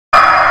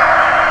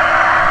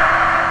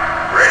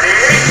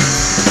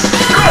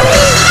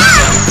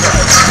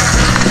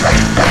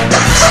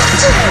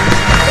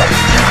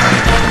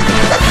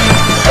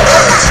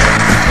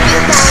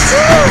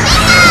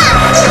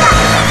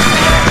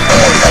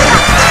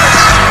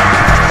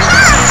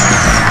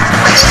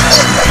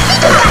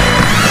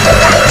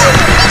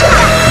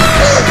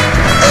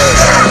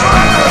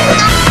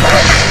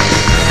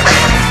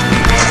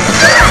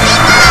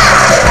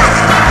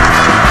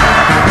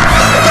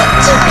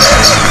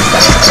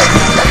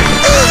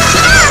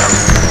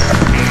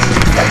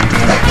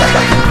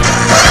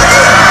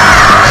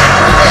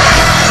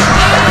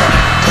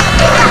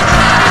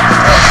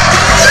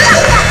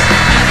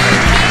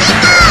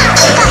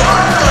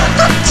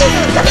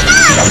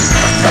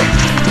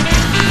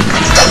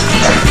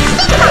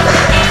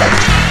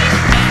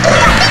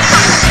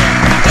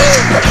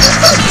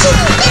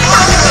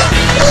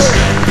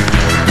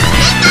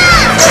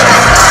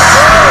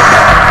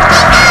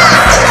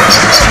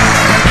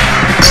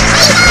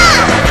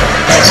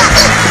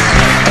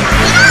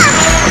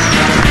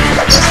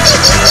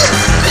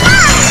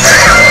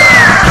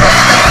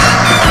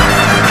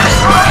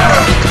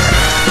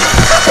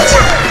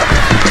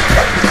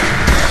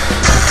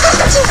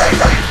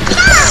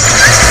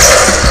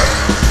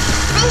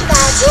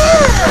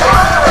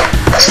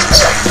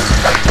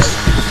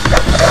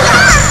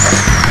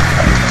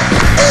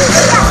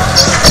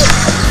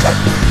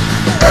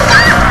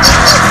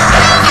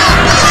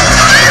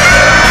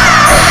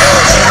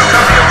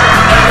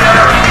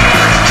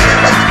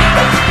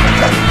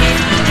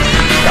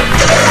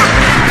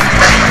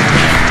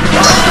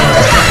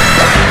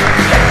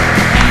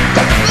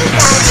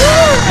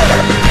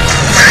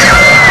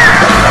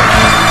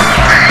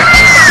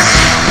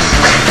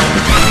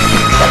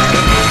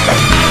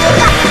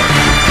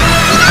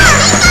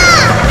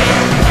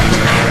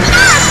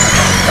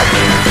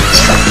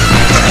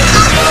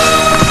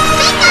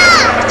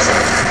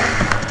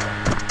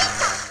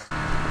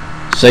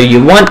So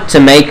you want to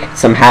make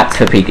some hats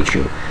for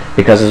Pikachu,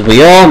 because as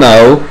we all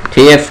know,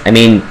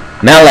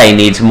 Melee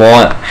needs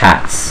more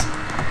hats.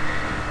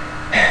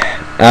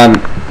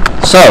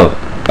 So,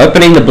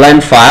 opening the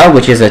blend file,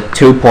 which is a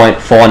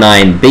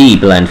 2.49b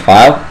blend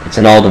file. It's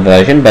an older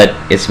version, but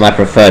it's my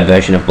preferred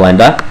version of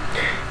Blender.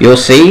 You'll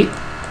see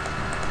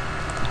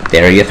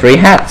there are your 3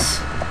 hats.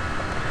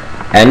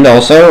 And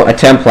also a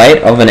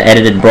template of an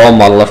edited Brawl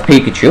model of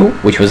Pikachu,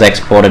 which was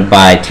exported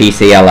by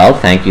TCLL,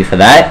 thank you for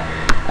that,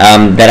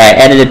 that I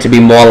edited to be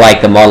more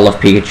like the model of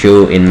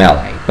Pikachu in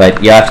Melee.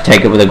 But you have to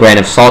take it with a grain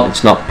of salt,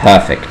 it's not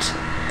perfect.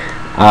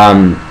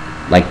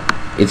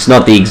 It's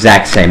not the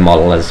exact same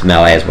model as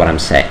Melee is what I'm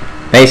saying.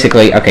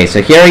 Basically, okay,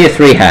 so here are your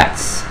 3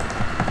 hats.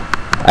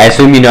 I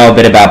assume you know a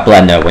bit about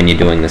Blender when you're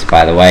doing this,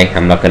 by the way.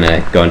 I'm not going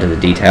to go into the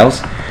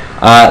details.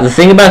 The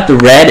thing about the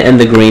red and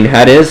the green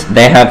hat is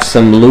they have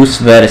some loose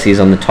vertices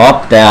on the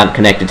top that aren't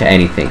connected to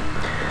anything.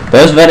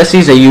 Those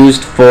vertices are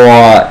used for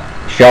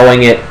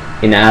showing it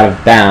in out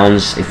of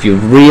bounds. If you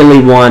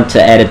really want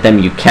to edit them,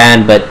 you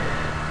can, but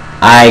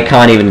I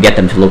can't even get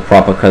them to look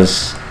proper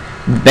because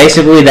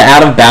basically the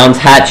out of bounds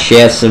hat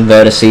shares some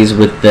vertices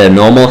with the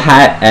normal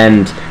hat,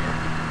 and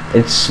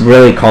it's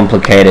really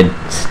complicated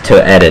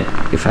to edit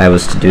if I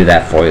was to do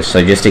that for you,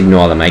 so just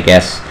ignore them, I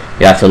guess.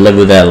 You have to live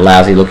with a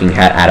lousy looking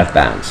hat out of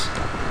bounds.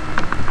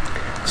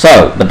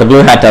 So, but the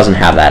blue hat doesn't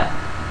have that,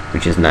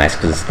 which is nice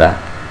because it's the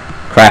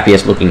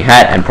crappiest looking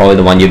hat and probably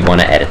the one you'd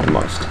want to edit the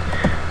most.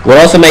 What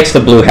also makes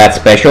the blue hat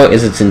special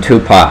is it's in 2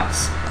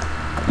 parts.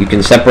 You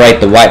can separate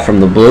the white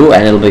from the blue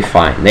and it'll be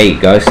fine. There you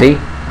go, see?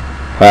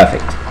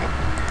 Perfect.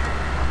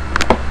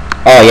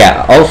 Oh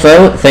yeah,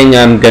 also, the thing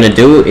I'm going to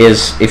do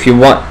is, if you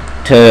want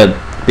to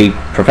be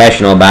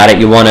professional about it,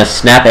 you want to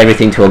snap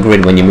everything to a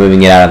grid when you're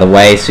moving it out of the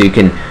way so you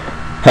can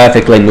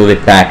perfectly move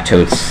it back to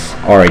its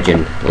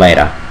origin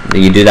later.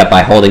 You do that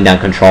by holding down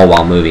control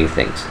while moving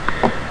things.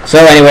 So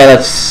anyway,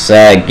 let's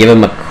give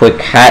him a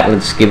quick hat.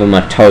 Let's give him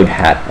a toad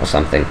hat or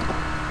something.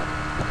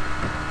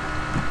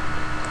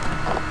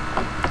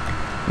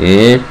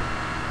 Yeah.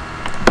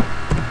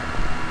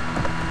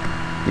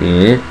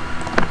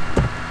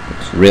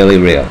 It's really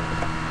real.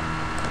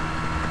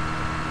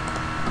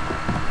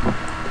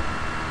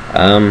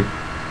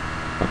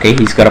 Okay,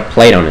 he's got a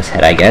plate on his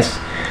head, I guess.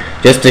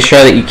 Just to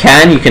show that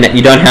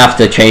you don't have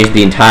to change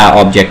the entire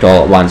object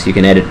all at once. You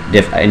can edit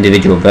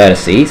individual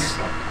vertices.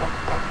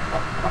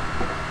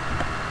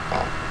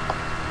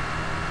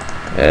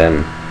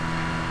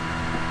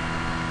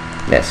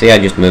 Yeah, see, I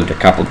just moved a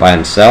couple by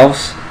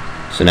themselves.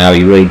 So now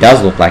he really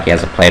does look like he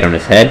has a plate on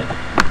his head.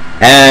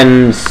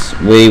 And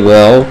we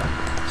will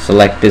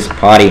select this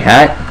party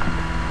hat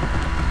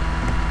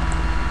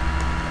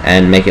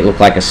and make it look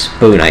like a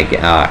spoon.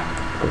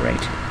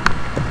 Great.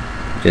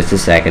 Just a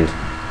second.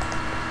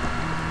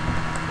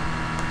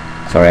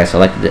 Sorry, I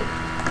selected it.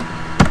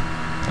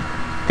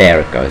 There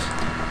it goes.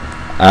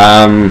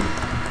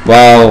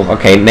 Well,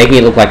 okay, making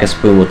it look like a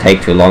spoon will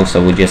take too long,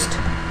 so we'll just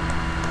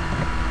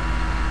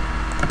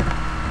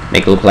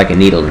make it look like a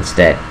needle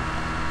instead.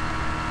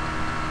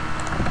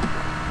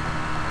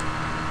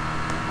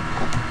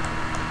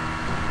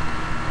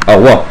 Oh,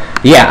 whoa.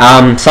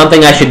 Yeah,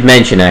 something I should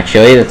mention,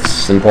 actually,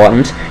 that's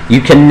important. You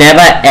can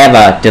never,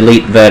 ever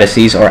delete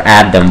vertices or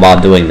add them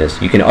while doing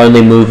this. You can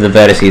only move the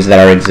vertices that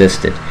are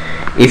existed.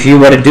 If you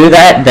were to do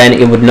that, then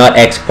it would not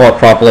export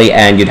properly,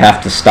 and you'd have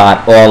to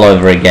start all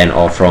over again,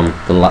 or from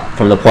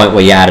the point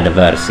where you added a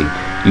vertice.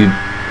 You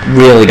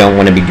really don't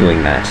want to be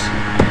doing that.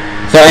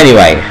 So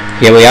anyway,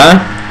 here we are.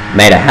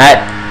 Made a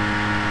hat.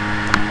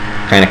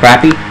 Kind of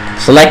crappy.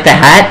 Select the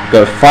hat.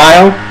 Go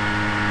File.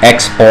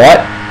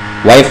 Export.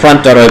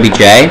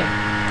 Wavefront.obj.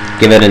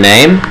 Give it a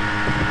name.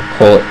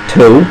 Call it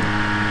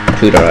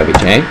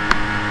 2.obj.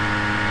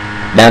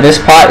 Now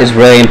this part is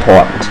really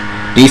important.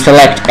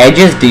 Deselect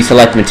edges,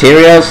 deselect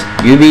materials,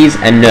 UVs,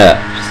 and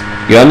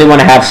NURBS. You only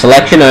want to have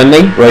selection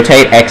only,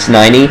 rotate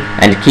X90,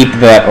 and keep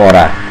vert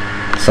order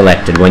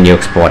selected when you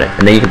export it.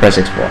 And then you can press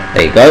export.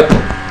 There you go.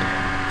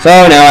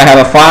 So now I have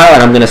a file,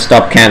 and I'm going to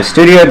stop Cam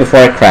Studio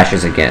before it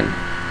crashes again.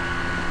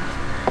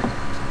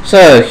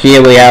 So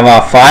here we have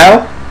our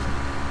file.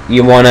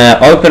 You want to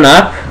open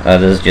up,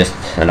 this is just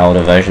an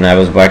older version I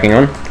was working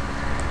on.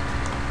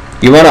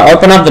 You want to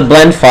open up the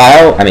blend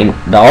file,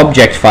 the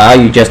object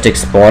file you just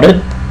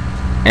exported.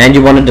 And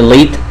you want to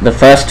delete the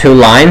first 2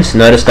 lines.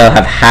 Notice they'll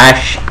have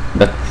hash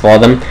before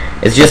them.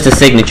 It's just a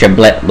signature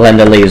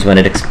Blender leaves when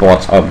it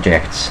exports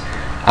objects.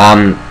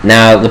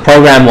 Now the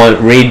program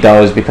won't read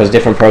those because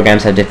different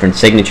programs have different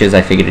signatures.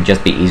 I figured it'd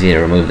just be easier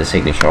to remove the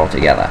signature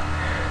altogether.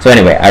 So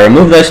anyway, I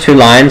remove those 2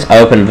 lines. I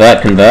open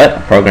Vert Convert,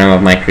 a program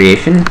of my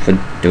creation for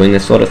doing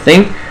this sort of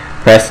thing.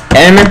 Press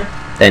N,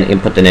 then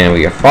input the name of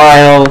your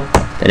file,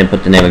 then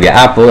input the name of your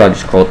output. I'll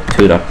just call it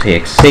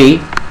 2.txt.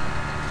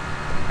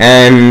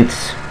 And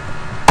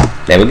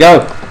there we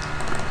go.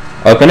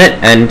 Open it,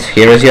 and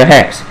here is your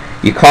hex.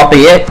 You copy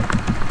it,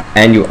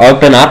 and you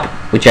open up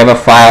whichever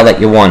file that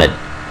you wanted.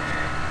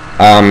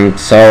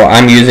 So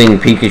I'm using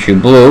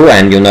Pikachu Blue,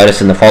 and you'll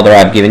notice in the folder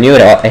I've given you,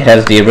 it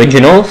has the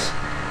originals,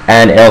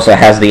 and it also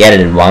has the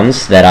edited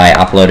ones that I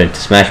uploaded to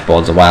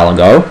Smashboards a while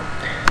ago.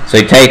 So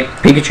you take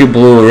Pikachu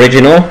Blue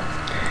Original,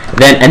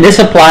 then, and this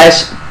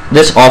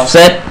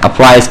offset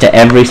applies to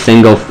every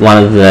single one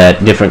of the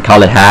different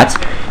colored hats.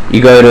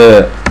 You go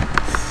to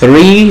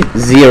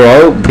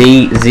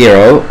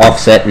 30B0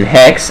 offset in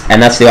hex,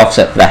 and that's the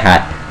offset for the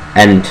hat.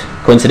 And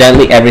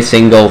coincidentally, every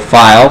single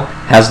file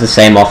has the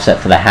same offset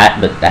for the hat,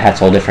 but the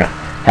hats all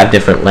have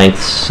different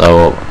lengths,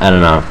 so I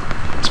don't know.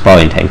 It's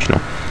probably intentional.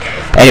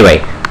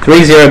 Anyway,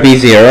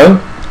 30B0.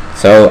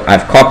 So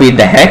I've copied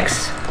the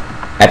hex.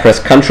 I press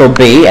Ctrl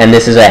B, and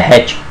this is a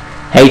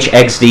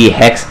HxD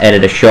Hex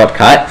Editor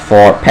shortcut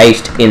for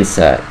paste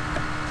insert.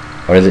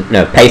 Or is it?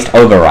 No, paste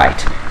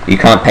overwrite. You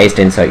can't paste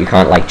insert, you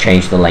can't like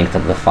change the length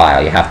of the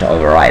file, you have to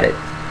overwrite it.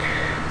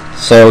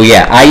 So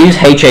yeah, I use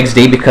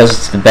HxD because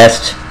it's the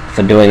best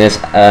for doing this.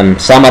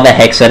 Some other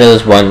hex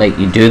editors won't let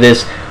you do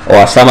this,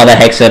 or some other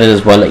hex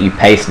editors won't let you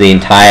paste the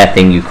entire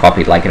thing you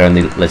copied, like it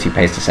only lets you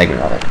paste a segment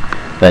of it.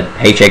 But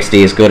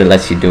HxD is good, it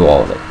lets you do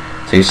all of it.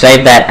 So you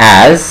save that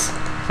as,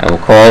 and we'll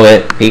call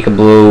it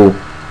Pikablue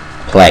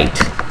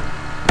plate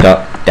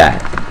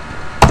 .dat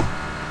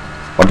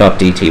or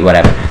 .dt,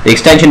 whatever. The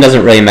extension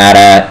doesn't really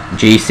matter,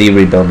 GC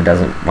Rebuilder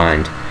doesn't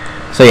mind.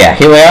 So yeah,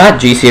 here we are,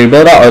 GC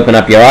Rebuilder, open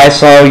up your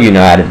ISO, you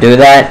know how to do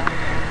that.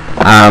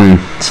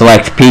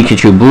 Select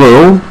Pikachu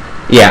Blue.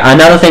 Yeah,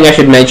 another thing I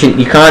should mention,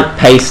 you can't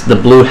paste the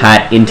blue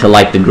hat into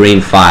like the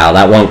green file,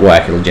 that won't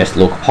work, it'll just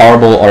look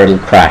horrible or it'll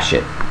crash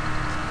it.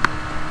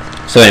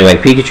 So anyway,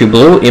 Pikachu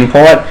Blue,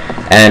 import,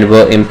 and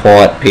we'll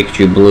import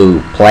Pikachu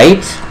Blue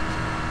plate.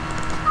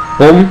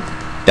 Boom,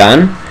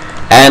 done.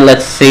 And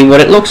let's see what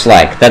it looks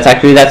like. That's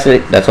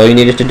it. That's all you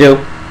needed to do.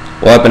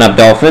 We'll open up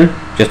Dolphin,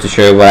 just to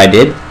show you what I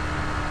did.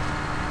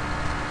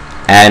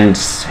 And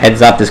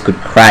heads up, this could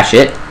crash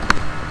it.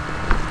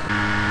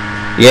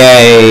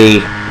 Yay!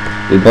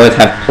 We both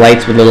have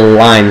plates with little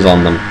lines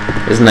on them.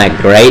 Isn't that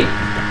great?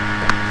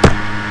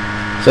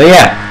 So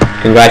yeah,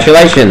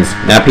 congratulations.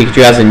 Now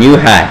Pikachu has a new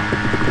hat.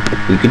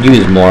 We could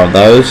use more of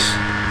those.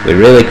 We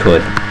really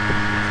could.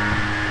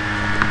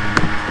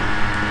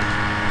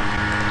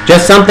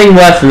 Just something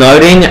worth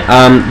noting,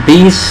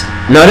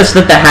 notice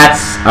that the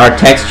hats are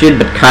textured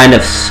but kind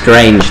of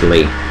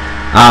strangely.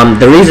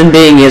 The reason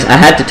being is I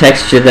had to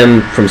texture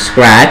them from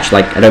scratch,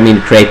 like I don't mean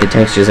to create the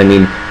textures, I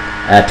mean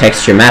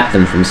texture map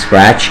them from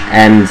scratch,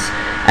 and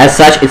as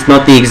such it's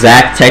not the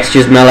exact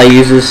textures Melee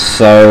uses,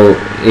 so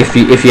if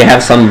you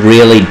have some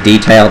really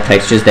detailed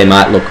textures they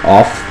might look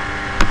off,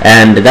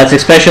 and that's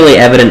especially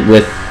evident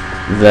with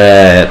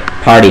the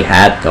party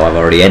hat, though I've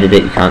already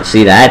edited it, you can't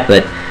see that,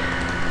 but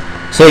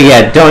so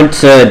yeah, don't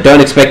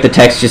expect the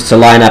textures to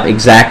line up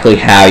exactly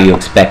how you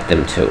expect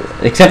them to.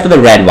 Except for the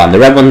red one. The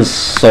red one's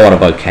sort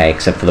of okay,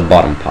 except for the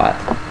bottom part.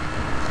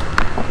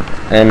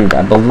 And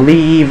I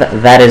believe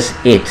that is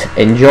it.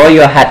 Enjoy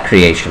your hat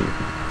creation.